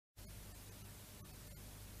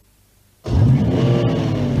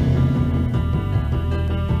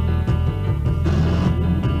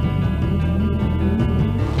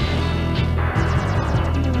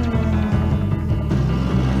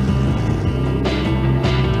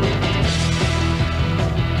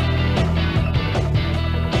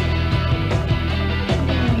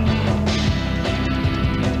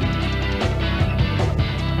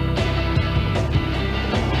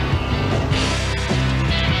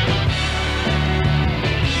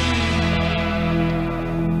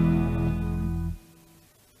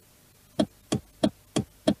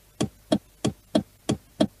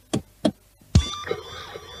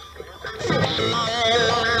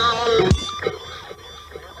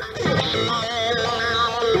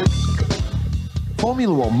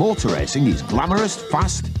Formula One motor racing is glamorous,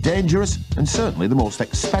 fast, dangerous and certainly the most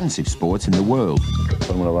expensive sport in the world.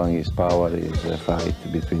 Formula One is power, is a fight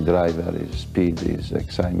between driver, is speed, is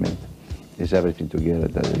excitement, is everything together.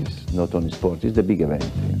 That is not only sport, it's the big event.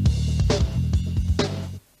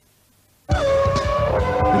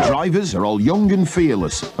 The drivers are all young and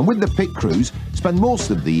fearless, and with the pit crews, spend most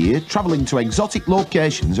of the year travelling to exotic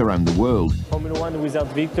locations around the world. Formula One without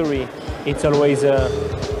victory, it's always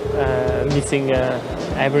missing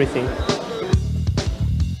everything.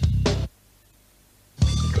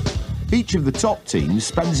 Each of the top teams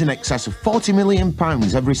spends in excess of £40 million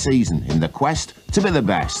every season in the quest to be the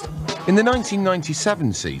best. In the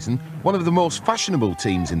 1997 season, one of the most fashionable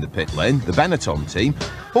teams in the pit lane, the Benetton team,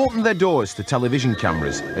 opened their doors to television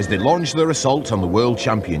cameras as they launched their assault on the World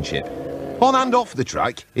Championship. On and off the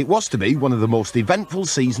track, it was to be one of the most eventful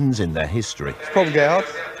seasons in their history. Come, Gerhard.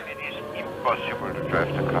 It is impossible to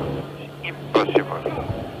drive the car.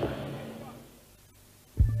 Impossible.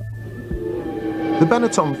 The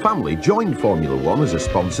Benetton family joined Formula One as a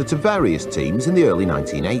sponsor to various teams in the early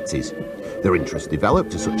 1980s. Their interest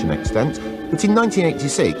developed to such an extent that in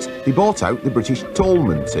 1986 they bought out the British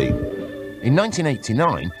Tollman team. In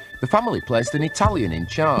 1989, the family placed an Italian in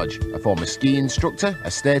charge, a former ski instructor,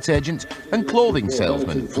 estate agent and clothing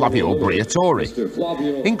salesman, Flavio Briatore.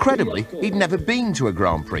 Incredibly, he'd never been to a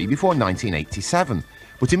Grand Prix before 1987,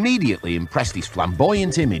 but immediately impressed his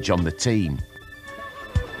flamboyant image on the team.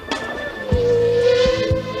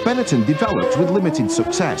 Benetton developed with limited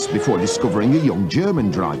success before discovering a young German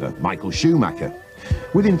driver, Michael Schumacher.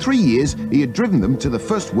 Within 3 years, he had driven them to the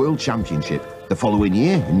first World Championship. The following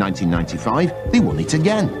year, in 1995, they won it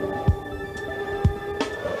again.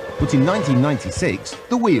 But in 1996,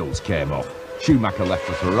 the wheels came off. Schumacher left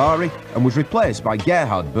for Ferrari and was replaced by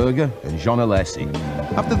Gerhard Berger and Jean Alesi.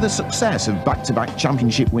 After the success of back-to-back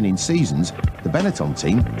championship-winning seasons, the Benetton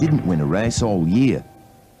team didn't win a race all year.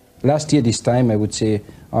 Last year, this time, I would say,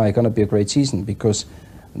 it's going to be a great season because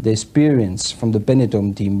the experience from the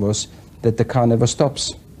Benetton team was that the car never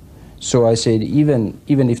stops. So I said, even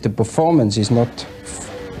if the performance is not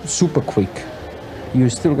super quick,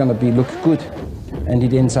 you're still going to look good. And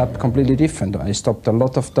it ends up completely different. I stopped a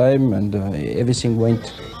lot of time and everything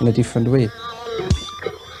went in a different way.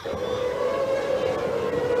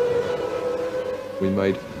 We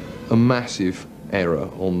made a massive error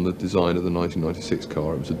on the design of the 1996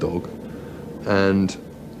 car. It was a dog, and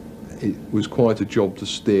it was quite a job to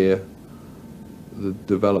steer the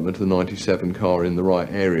development of the 97 car in the right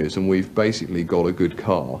areas, and we've basically got a good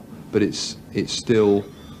car, but it's still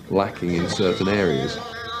lacking in certain areas.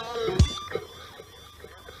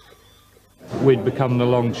 We'd become the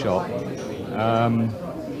long shot.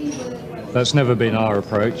 That's never been our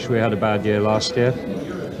approach. We had a bad year last year.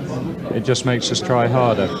 It just makes us try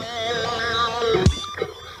harder.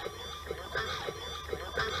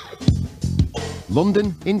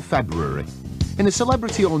 London in February. In a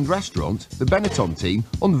celebrity-owned restaurant, the Benetton team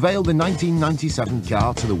unveiled the 1997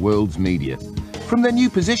 car to the world's media. From their new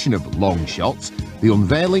position of long shots, the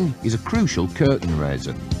unveiling is a crucial curtain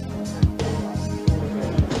raiser.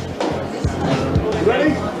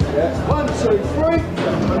 Ready? Yeah. 1, 2, 3.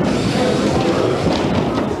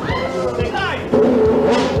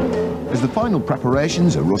 As the final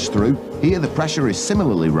preparations are rushed through, here the pressure is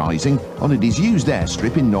similarly rising on a disused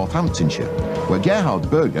airstrip in Northamptonshire, where Gerhard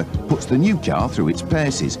Berger puts the new car through its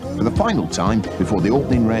paces for the final time before the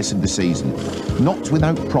opening race of the season. Not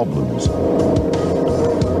without problems.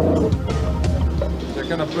 They're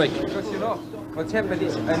gonna brake. Because you know, what's happened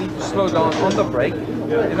is I need to slow down on the brake.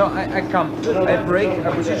 You know, I brake,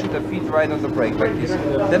 I position the feet right on the brake like this.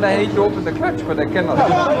 Then I need to open the clutch, but I cannot.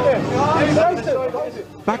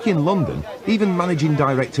 Back in London, even managing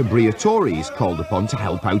director Briatore is called upon to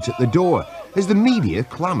help out at the door, as the media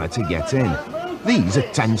clamour to get in. These are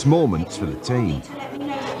tense moments for the team.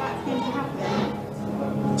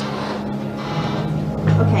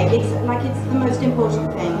 Okay, it's the most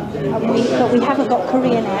important thing. But we haven't got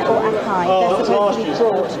Korean Air or Akai. They're supposed to be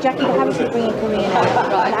brought. Jackie Harris is bringing Korean Air,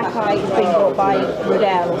 and Akai is being brought by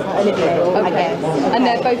Riddell or Olivier, I guess. Okay. And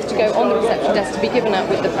they're both to go on the reception desk to be given up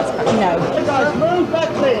with the press pack? No. Hey guys, move back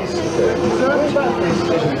please. Move back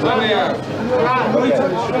please.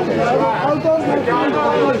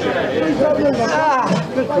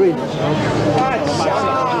 Good grief.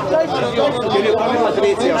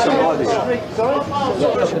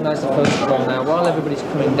 Recognize the first one now. While everybody's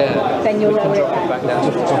coming down, then you'll lower it back down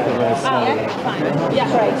to the top of the slide. Yeah, fine. Yeah,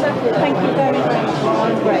 great. Thank you very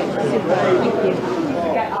much. Great. Super. Thank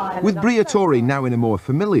you. With Briatore now in a more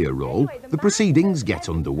familiar role, the proceedings get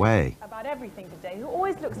underway. About everything today, who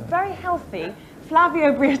always looks very healthy,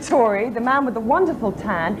 Flavio Briatore, the man with the wonderful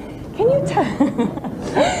tan. Can you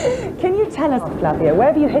tell us, Flavio,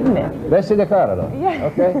 where have you hidden it? Let's see the car, though. Yeah.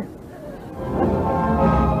 Okay.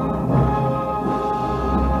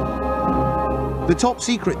 The top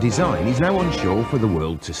secret design is now on show for the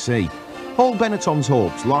world to see. All Benetton's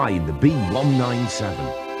hopes lie in the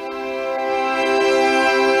B197.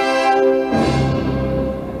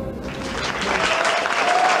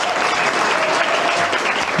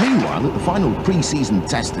 Meanwhile, at the final pre-season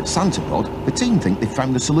test at Santapod, the team think they've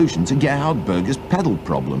found the solution to Gerhard Berger's pedal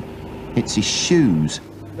problem. It's his shoes.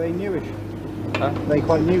 They newish. Huh? They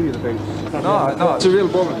quite new, the boots. No, it's a real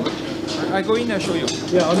problem. I go in and show you.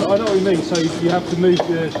 Yeah, I know what you mean. So you have to move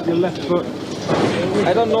your left foot.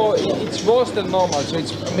 I don't know, it's worse than normal, so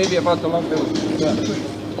it's maybe about the long boot. Yeah.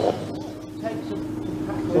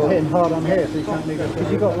 It's hitting hard on here, so you can't move it.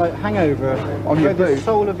 Because you've got like hangover on your boot. The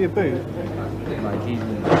sole of your boot.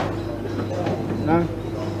 No?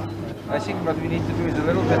 I think what we need to do is a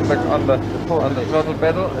little bit like on the throttle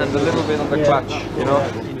pedal and a little bit on the clutch, you know.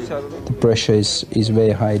 The pressure is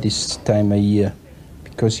very high this time of year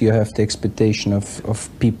because you have the expectation of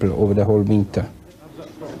people over the whole winter.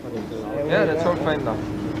 Yeah, that's all fine now.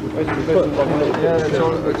 Yeah,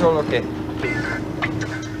 it's all okay.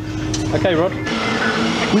 Okay, Rod.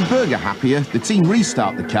 With Berger happier, the team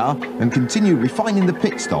restart the car and continue refining the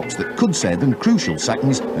pit stops that could save them crucial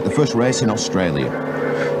seconds at the first race in Australia.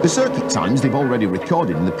 The circuit times they've already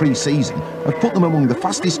recorded in the pre-season have put them among the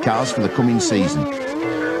fastest cars for the coming season.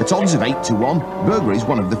 At odds of 8-1, Berger is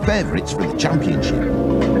one of the favourites for the championship.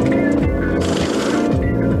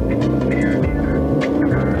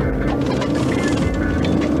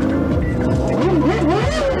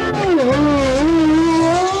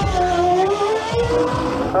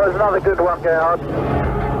 That was another good one, Gerhard.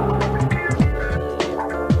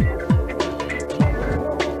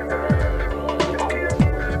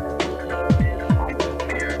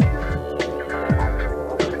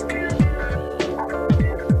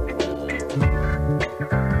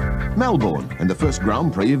 Melbourne and the first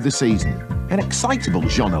Grand Prix of the season. An excitable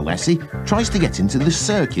Jean Alesi tries to get into the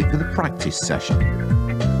circuit for the practice session.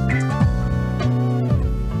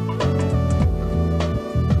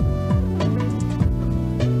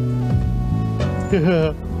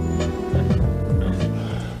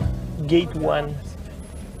 Gate 1. You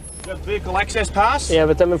got vehicle access pass? Yeah,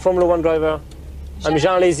 but I'm a Formula 1 driver. I'm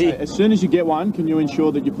Jean Alesi. As soon as you get one, can you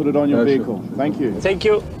ensure that you put it on your vehicle? Sure. Thank you. Thank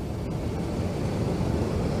you.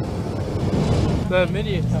 The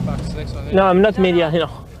media come back to the next one. No, I'm not media, you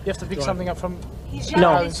know. You have to pick something up from...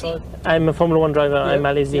 No, I'm a Formula 1 driver, I'm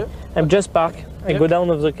Alesi. Yeah. I'm just parked, I go down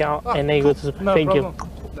of the car and I go to the... Thank you.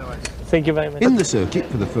 Thank you very much. In the circuit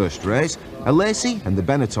for the first race, Alesi and the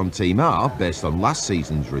Benetton team are, based on last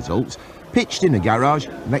season's results, pitched in a garage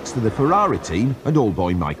next to the Ferrari team and old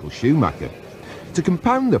boy Michael Schumacher. To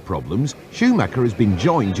compound the problems, Schumacher has been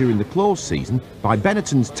joined during the close season by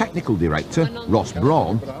Benetton's technical director, Ross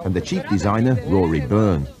Brawn, and the chief designer, Rory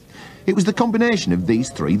Byrne. It was the combination of these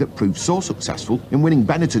three that proved so successful in winning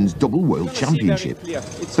Benetton's double world championship.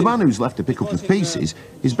 The man who's left to pick up the pieces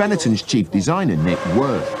is Benetton's chief designer, Nick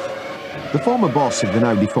Worth. The former boss of the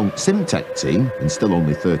now defunct Simtech team, and still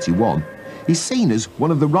only 31, is seen as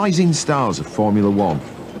one of the rising stars of Formula 1.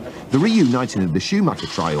 The reuniting of the Schumacher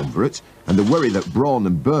triumvirate and the worry that Brawn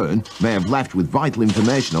and Byrne may have left with vital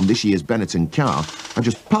information on this year's Benetton car are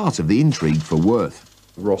just part of the intrigue for Worth.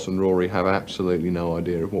 Ross and Rory have absolutely no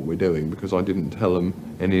idea of what we're doing because I didn't tell them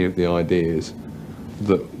any of the ideas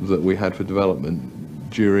that we had for development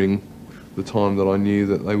during the time that I knew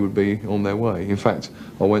that they would be on their way. In fact,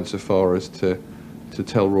 I went so far as to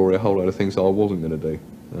tell Rory a whole load of things that I wasn't going to do.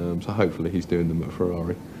 So hopefully he's doing them at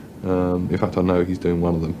Ferrari. In fact, I know he's doing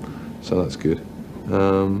one of them, so that's good.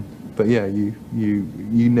 But yeah, you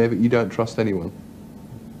don't trust anyone,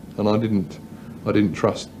 and I didn't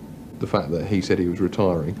trust the fact that he said he was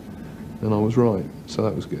retiring, and I was right, so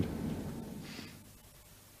that was good.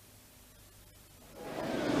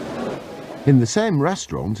 In the same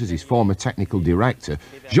restaurant as his former technical director,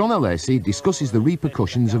 Jean Alesi discusses the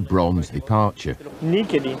repercussions of Brawn's departure.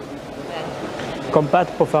 Nick è lì.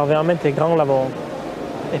 Compatto, può fare veramente gran lavoro.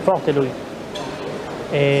 È forte lui.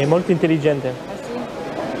 È molto intelligente.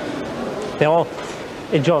 Però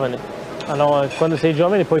è giovane. Allora, quando sei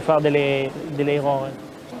giovane puoi fare delle errori.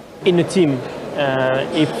 In a team,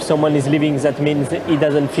 if someone is leaving, that means he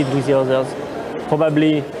doesn't fit with the others.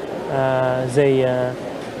 Probably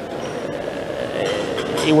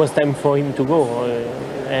it was time for him to go,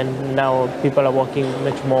 and now people are working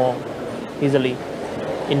much more easily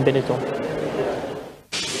in Benetton.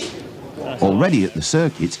 Already at the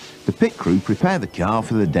circuit, the pit crew prepare the car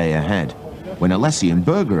for the day ahead. When Alessi and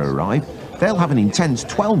Berger arrive, they'll have an intense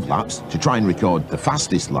 12 laps to try and record the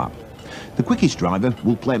fastest lap. The quickest driver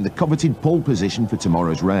will claim the coveted pole position for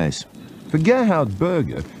tomorrow's race. For Gerhard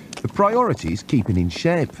Berger, the priority is keeping in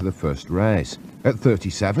shape for the first race. At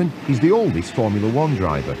 37, he's the oldest Formula One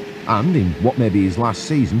driver, and in what may be his last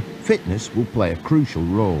season, fitness will play a crucial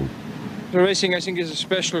role. The racing, I think, is a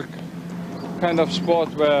special kind of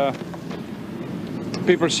sport where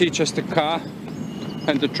people see just the car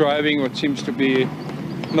and the driving, what seems to be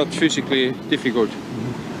not physically difficult.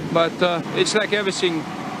 But it's like everything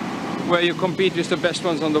where you compete with the best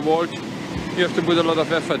ones on the world, you have to put a lot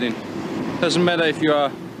of effort in. Doesn't matter if you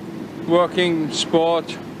are working,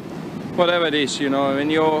 sport, whatever it is, you know, when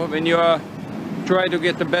you are trying to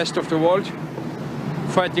get the best of the world,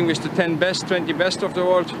 fighting with the 10 best, 20 best of the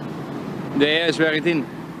world, the air is very thin.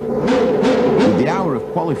 With the hour of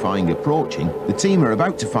qualifying approaching, the team are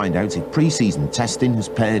about to find out if pre-season testing has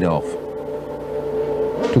paid off.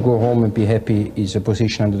 To go home and be happy is a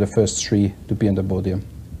position under the first three to be on the podium.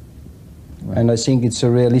 Right. And I think it's a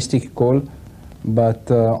realistic goal, but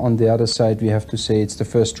on the other side we have to say it's the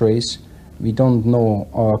first race. We don't know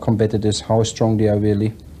our competitors, how strong they are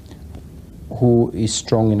really, who is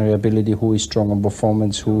strong in reliability, who is strong on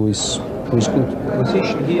performance, who is good.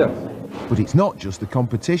 Position here. But it's not just the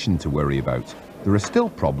competition to worry about. There are still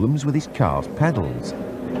problems with his car's pedals.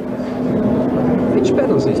 Which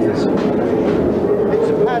pedals is this? It's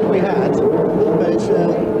a pad we had, but it's the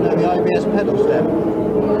IBS pedal step.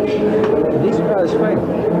 This car is fine.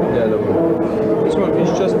 Yeah, the one. This one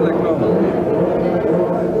is just like normal.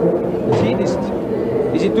 See this?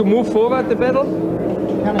 Is it to move forward the pedal?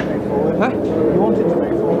 Can it move forward? Huh? You want it to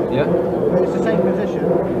move forward? Yeah. But it's the same position.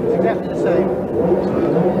 It's exactly the same.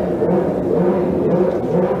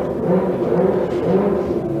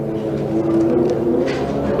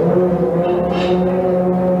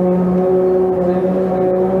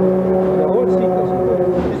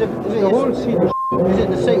 Is it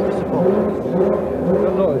the seat that's the problem?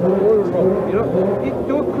 No, it's all wrong. You know, you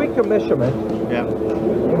do a quicker measurement. Yeah.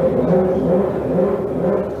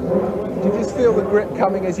 Do you just feel the grip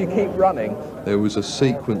coming as you keep running? There was a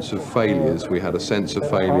sequence of failures. We had a sensor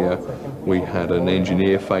failure, we had an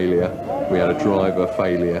engineer failure, we had a driver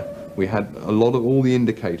failure. We had a lot of all the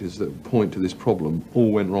indicators that point to this problem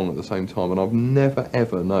all went wrong at the same time, and I've never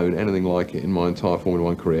ever known anything like it in my entire Formula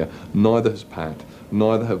One career. Neither has Pat,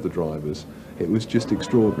 neither have the drivers. It was just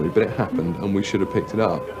extraordinary, but it happened and we should have picked it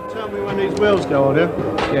up. Tell me when these wheels go on, yeah?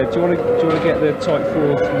 Yeah, do you want to get the Type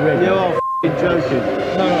 4 ready? You are f***ing joking.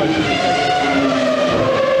 No.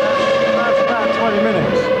 That's about 20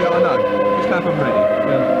 minutes. Yeah, I know. Just have them ready.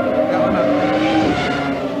 Yeah, I know.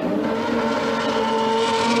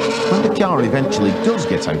 When the car eventually does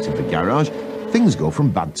get out of the garage, things go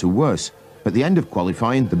from bad to worse. At the end of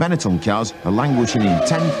qualifying, the Benetton cars are languishing in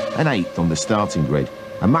 10th and 8th on the starting grid.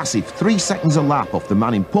 A massive 3 seconds a lap off the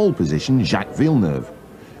man in pole position, Jacques Villeneuve.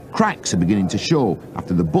 Cracks are beginning to show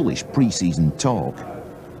after the bullish pre-season talk.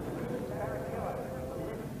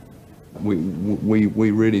 We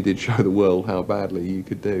really did show the world how badly you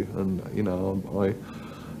could do, and you know, I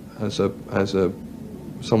as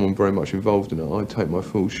someone very much involved in it, I take my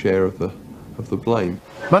full share of the blame.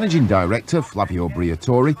 Managing Director Flavio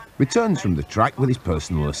Briatore returns from the track with his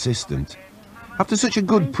personal assistant. After such a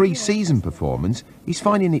good pre-season performance, he's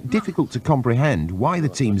finding it difficult to comprehend why the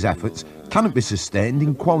team's efforts cannot be sustained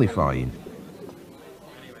in qualifying.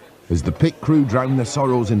 As the pit crew drown their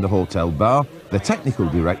sorrows in the hotel bar, the technical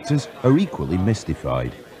directors are equally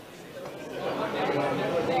mystified.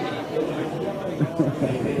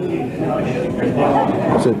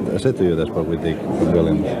 I said to you that's what we did from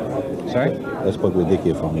Williams. Sorry? That's what we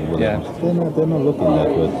did from Williams. Yeah. They're not looking that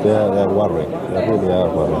good. They're worried. They really are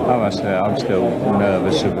worried. I must say, I'm still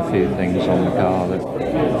nervous of a few things on the car. That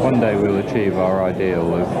one day we'll achieve our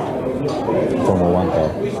ideal of Formula One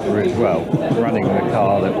car. Well, running the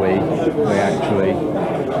car that we actually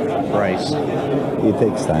race. It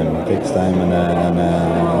takes time. It takes time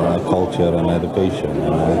and culture and education.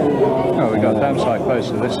 We got damn sight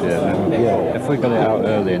closer this year. Yeah. If we got it out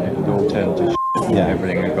early and it had all turned to and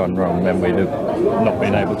everything had gone wrong, then we'd have not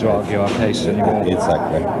been able to argue our case anymore.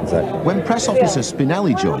 Exactly. When press officer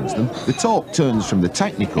Spinelli joins them, the talk turns from the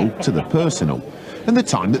technical to the personal, and the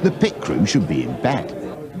time that the pit crew should be in bed.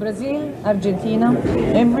 Brazil, Argentina,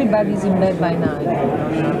 everybody's in bed by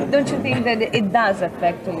 9. Don't you think that it does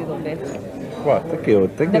affect a little bit? What? The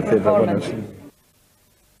performance.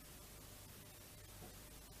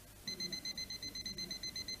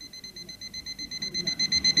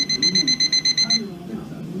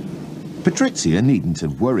 Patrizia needn't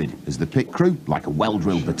have worried, as the pit crew, like a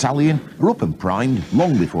well-drilled battalion, are up and primed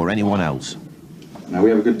long before anyone else. Now we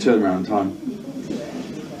have a good turnaround time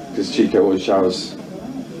because Chico always showers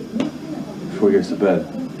before he goes to bed,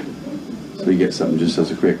 so he gets up and just does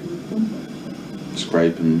a quick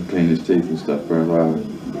scrape and clean his teeth and stuff for a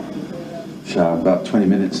shower, about 20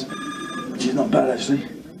 minutes, which is not bad actually.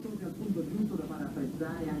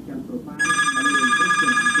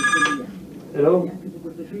 Hello?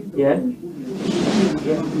 Yeah?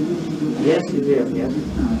 Yes, he's here, yeah.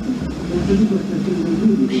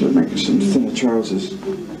 Should make some thinner trousers.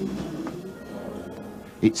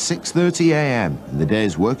 It's 6:30 a.m. and the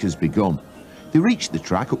day's work has begun. They reached the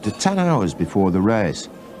track up to 10 hours before the race.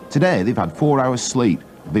 Today they've had 4 hours sleep,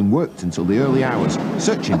 have been worked until the early hours,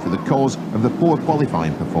 searching for the cause of the poor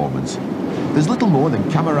qualifying performance. There's little more than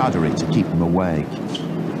camaraderie to keep them awake.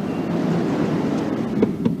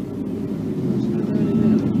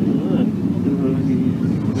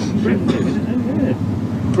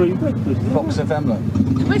 Fox FM.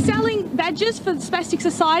 We're selling badges for the Spastic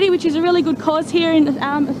Society, which is a really good cause here in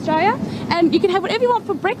Australia. And you can have whatever you want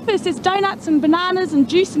for breakfast. There's donuts and bananas and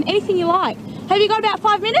juice and anything you like. Have you got about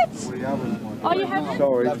 5 minutes? Oh, you haven't?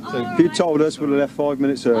 Sorry. If you told us, we'd have left 5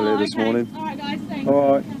 minutes earlier this morning. All right, guys, thanks.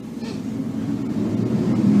 All right.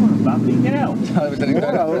 Lovely girl.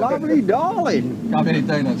 What a lovely darling. Can't be any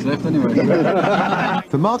donuts left anyway.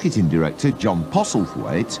 For marketing director John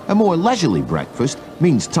Postlethwaite, a more leisurely breakfast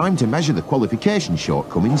means time to measure the qualification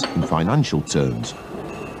shortcomings in financial terms.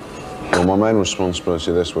 Well, my main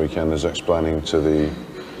responsibility this weekend is explaining to the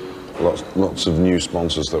lots of new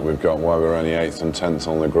sponsors that we've got why we're only 8th and 10th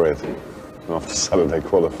on the grid after Saturday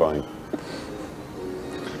qualifying.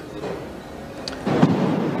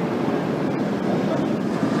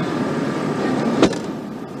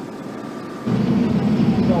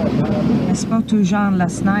 I spoke to Jean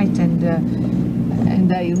last night and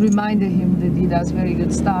I reminded him that he does very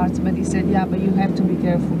good starts, but he said, yeah, but you have to be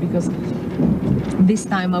careful because this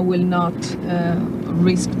time I will not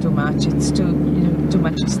risk too much. It's too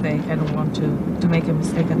much at stake. I don't want to make a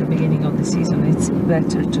mistake at the beginning of the season. It's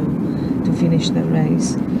better to finish the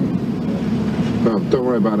race. Well, don't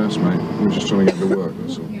worry about us, mate. We're just trying to get to work,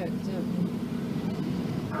 that's all.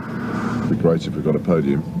 It'd be great if we got a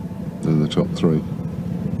podium in the top 3.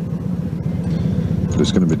 But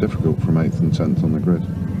it's going to be difficult from 8th and 10th on the grid.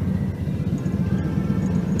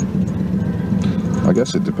 I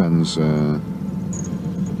guess it depends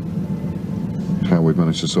how we've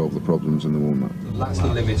managed to solve the problems in the warm-up. That's the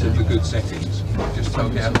limit of the good settings. Just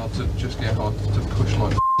get hard to push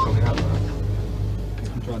like something out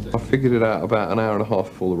there. I figured it out about an hour and a half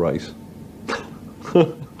before the race,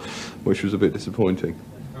 which was a bit disappointing.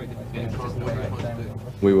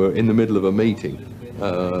 We were in the middle of a meeting,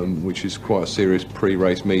 which is quite a serious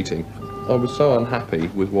pre-race meeting. I was so unhappy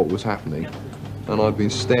with what was happening, and I'd been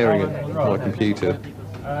staring at my computer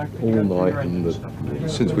all night, and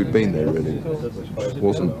since we'd been there really, it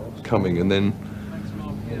wasn't coming. And then,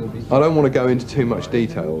 I don't want to go into too much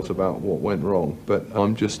details about what went wrong, but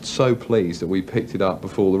I'm just so pleased that we picked it up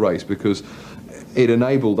before the race because it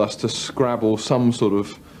enabled us to scrabble some sort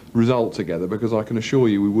of result together, because I can assure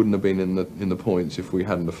you we wouldn't have been in the points if we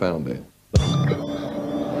hadn't have found it.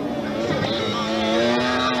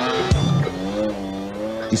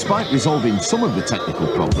 Despite resolving some of the technical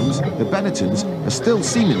problems, the Benettons are still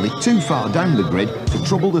seemingly too far down the grid to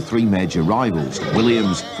trouble the 3 major rivals,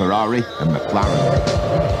 Williams, Ferrari and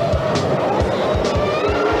McLaren.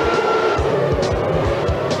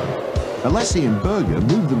 Alessi and Berger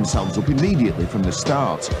move themselves up immediately from the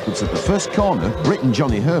start, but at the first corner, Briton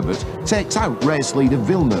Johnny Herbert takes out race leader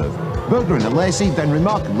Villeneuve. Berger and Alessi then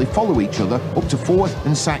remarkably follow each other up to 4th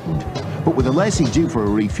and 2nd. But with Alessi due for a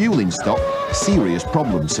refuelling stop, serious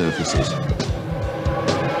problem surfaces.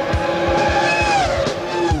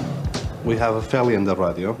 We have a failure in the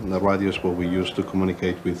radio, and the radio is what we use to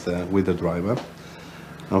communicate with the driver.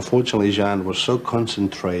 Unfortunately, Jean was so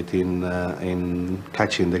concentrated in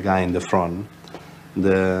catching the guy in the front,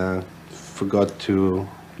 forgot to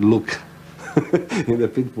look in the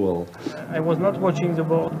pit wall. I was not watching the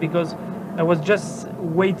board because I was just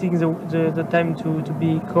waiting the time to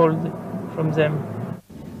be called from them.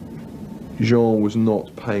 Jean was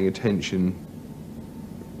not paying attention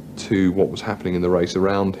to what was happening in the race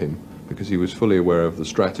around him because he was fully aware of the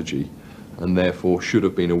strategy and therefore should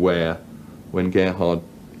have been aware when Gerhard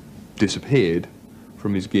disappeared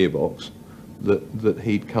from his gearbox that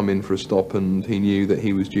he'd come in for a stop, and he knew that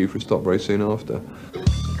he was due for a stop very soon after.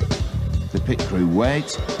 The pit crew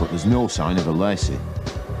waits, but there's no sign of Alessi.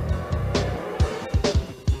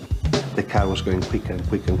 The car was going quicker and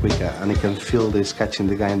quicker and quicker, and you can feel this catching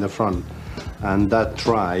the guy in the front. And that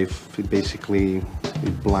drive, it basically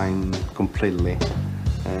blind completely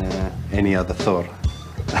any other thought.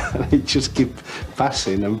 They just keep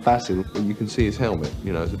passing and passing. And you can see his helmet,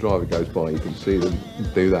 you know, as the driver goes by, you can see them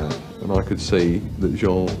do that. And I could see that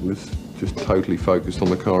Jean was just totally focused on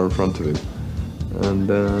the car in front of him.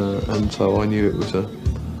 And so I knew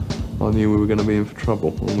I knew we were going to be in for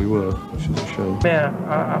trouble, and we were, which is a shame. Yeah,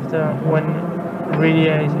 after when really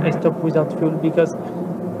I stopped without fuel, because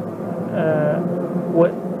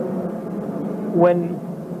when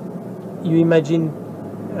you imagine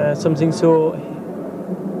something so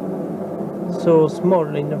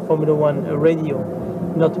small in Formula One, a radio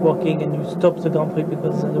not working, and you stop the Grand Prix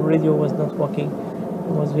because the radio was not working,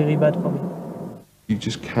 it was very bad for me. You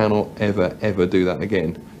just cannot ever do that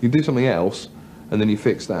again. You do something else and then you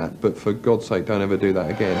fix that, but for God's sake, don't ever do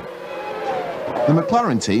that again. The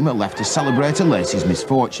McLaren team are left to celebrate Alesi's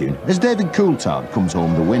misfortune as David Coulthard comes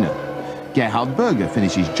home the winner. Gerhard Berger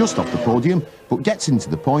finishes just off the podium, but gets into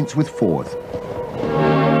the points with 4th.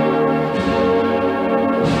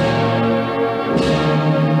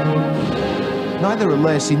 Neither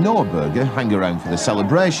Alesi nor Berger hang around for the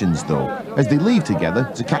celebrations, though, as they leave together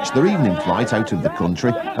to catch their evening flight out of the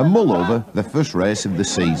country and mull over their first race of the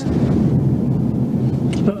season.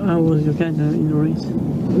 How was your kind in the race?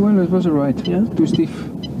 Well, it was alright. Yeah? Too stiff,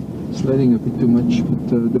 sliding a bit too much, but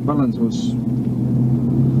the balance was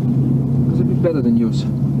a bit better than yours,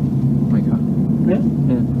 my car. Yeah?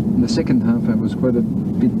 Yeah. In the second half I was quite a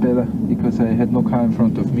bit better because I had no car in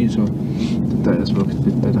front of me, so the tires worked a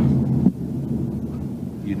bit better.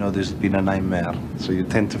 You know, there's been a nightmare, so you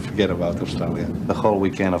tend to forget about Australia. The whole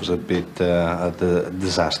weekend was a bit a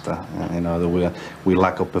disaster. You know, we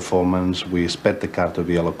lack of performance. We expect the car to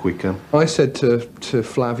be a lot quicker. I said to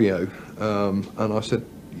Flavio, and I said,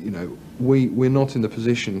 you know, we're not in the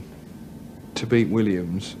position to beat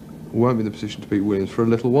Williams. We won't be in the position to beat Williams for a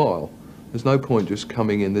little while. There's no point just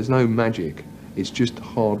coming in. There's no magic. It's just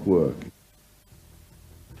hard work.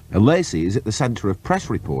 Alesi is at the centre of press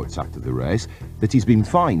reports after the race that he's been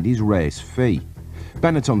fined his race fee.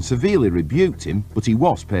 Benetton severely rebuked him, but he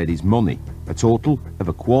was paid his money, a total of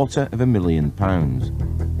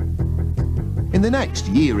 £250,000. In the next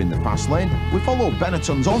year in the fast lane, we follow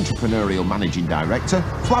Benetton's entrepreneurial managing director,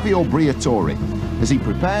 Flavio Briatore, as he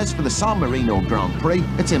prepares for the San Marino Grand Prix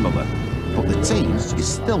at Imola. But the team is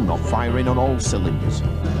still not firing on all cylinders.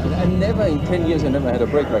 I never, in 10 years, I never had a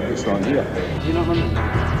break like this round here. You know what I mean?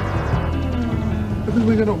 But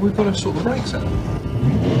we've got to sort the brakes out.